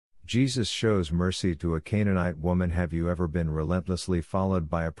Jesus shows mercy to a Canaanite woman. Have you ever been relentlessly followed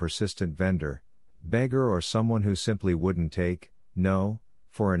by a persistent vendor, beggar, or someone who simply wouldn't take no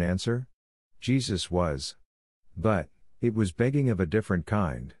for an answer? Jesus was. But it was begging of a different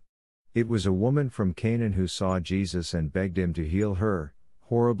kind. It was a woman from Canaan who saw Jesus and begged him to heal her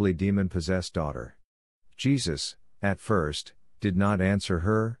horribly demon-possessed daughter. Jesus, at first, did not answer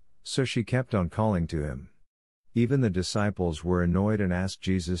her, so she kept on calling to him. Even the disciples were annoyed and asked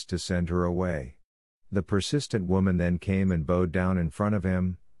Jesus to send her away. The persistent woman then came and bowed down in front of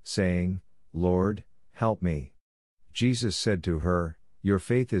him, saying, "Lord, help me." Jesus said to her, "Your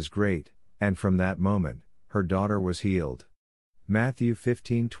faith is great," and from that moment, her daughter was healed. Matthew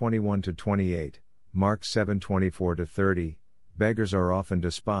 15:21-28, Mark 7:24-30. Beggars are often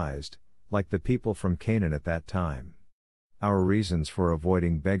despised, like the people from Canaan at that time. Our reasons for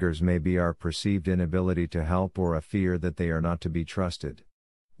avoiding beggars may be our perceived inability to help or a fear that they are not to be trusted.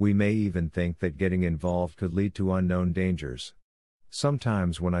 We may even think that getting involved could lead to unknown dangers.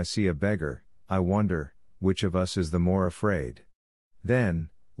 Sometimes when I see a beggar, I wonder, which of us is the more afraid?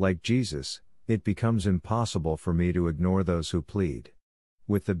 Then, like Jesus, it becomes impossible for me to ignore those who plead.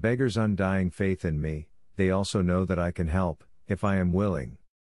 With the beggar's undying faith in me, they also know that I can help, if I am willing.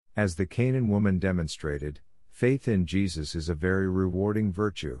 As the Canaan woman demonstrated, faith in Jesus is a very rewarding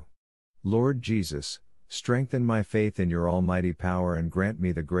virtue. Lord Jesus, strengthen my faith in your almighty power and grant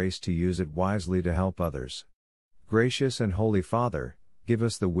me the grace to use it wisely to help others. Gracious and Holy Father, give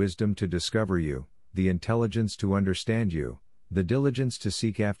us the wisdom to discover you, the intelligence to understand you, the diligence to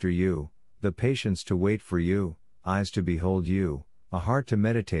seek after you, the patience to wait for you, eyes to behold you, a heart to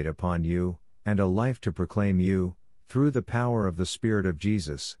meditate upon you, and a life to proclaim you, through the power of the Spirit of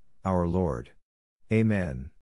Jesus, our Lord. Amen.